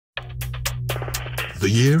The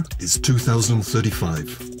year is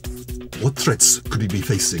 2035. What threats could we be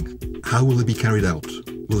facing? How will they be carried out?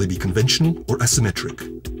 Will they be conventional or asymmetric?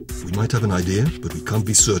 We might have an idea, but we can't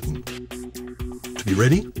be certain. To be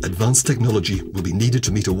ready, advanced technology will be needed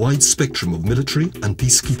to meet a wide spectrum of military and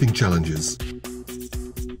peacekeeping challenges.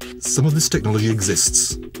 Some of this technology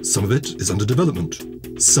exists, some of it is under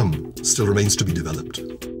development, some still remains to be developed.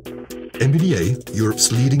 MBDA,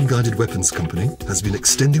 Europe's leading guided weapons company, has been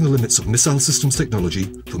extending the limits of missile systems technology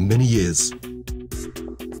for many years.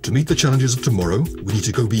 To meet the challenges of tomorrow, we need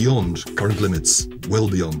to go beyond current limits, well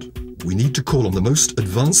beyond. We need to call on the most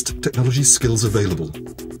advanced technology skills available.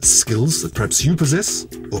 Skills that perhaps you possess,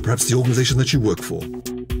 or perhaps the organization that you work for.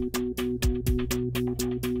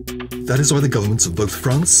 That is why the governments of both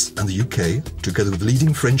France and the UK, together with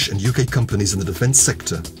leading French and UK companies in the defence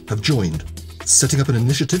sector, have joined, setting up an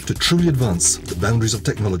initiative to truly advance the boundaries of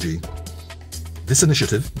technology. This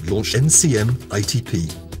initiative launched MCM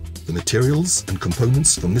ITP, the Materials and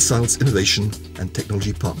Components for Missiles Innovation and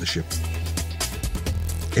Technology Partnership.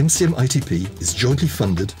 MCM ITP is jointly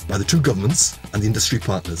funded by the two governments and the industry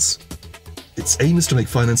partners. Its aim is to make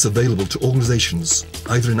finance available to organizations,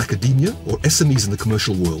 either in academia or SMEs in the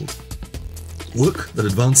commercial world. Work that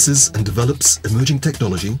advances and develops emerging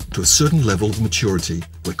technology to a certain level of maturity,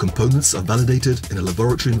 where components are validated in a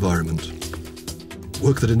laboratory environment.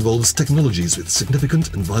 Work that involves technologies with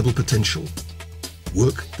significant and viable potential.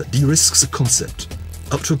 Work that de-risks a concept,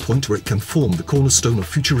 up to a point where it can form the cornerstone of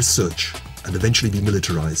future research and eventually be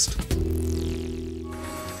militarized.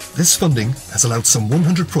 This funding has allowed some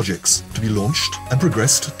 100 projects to be launched and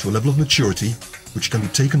progressed to a level of maturity which can be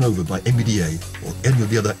taken over by MBDA or any of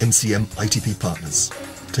the other MCM ITP partners,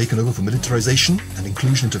 taken over for militarization and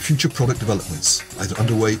inclusion into future product developments, either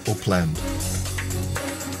underway or planned.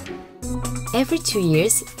 Every 2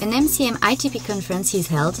 years, an MCM ITP conference is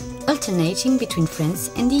held, alternating between France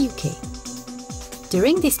and the UK.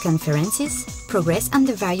 During these conferences, progress on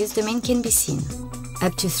the various domains can be seen.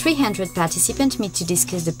 Up to 300 participants meet to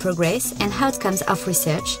discuss the progress and outcomes of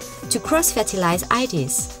research, to cross-fertilize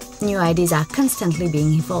ideas. New ideas are constantly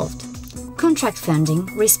being evolved. Contract funding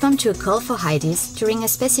responds to a call for ideas during a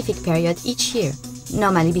specific period each year,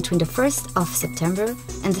 normally between the 1st of September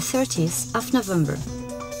and the 30th of November.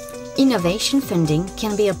 Innovation funding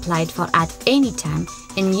can be applied for at any time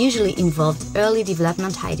and usually involve early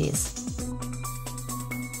development ideas.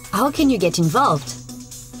 How can you get involved?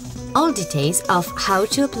 All details of how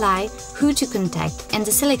to apply, who to contact, and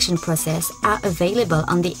the selection process are available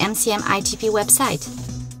on the MCM ITP website.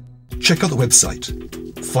 Check out the website.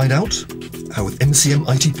 Find out how with MCM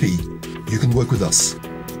ITP you can work with us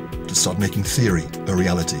to start making theory a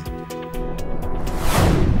reality.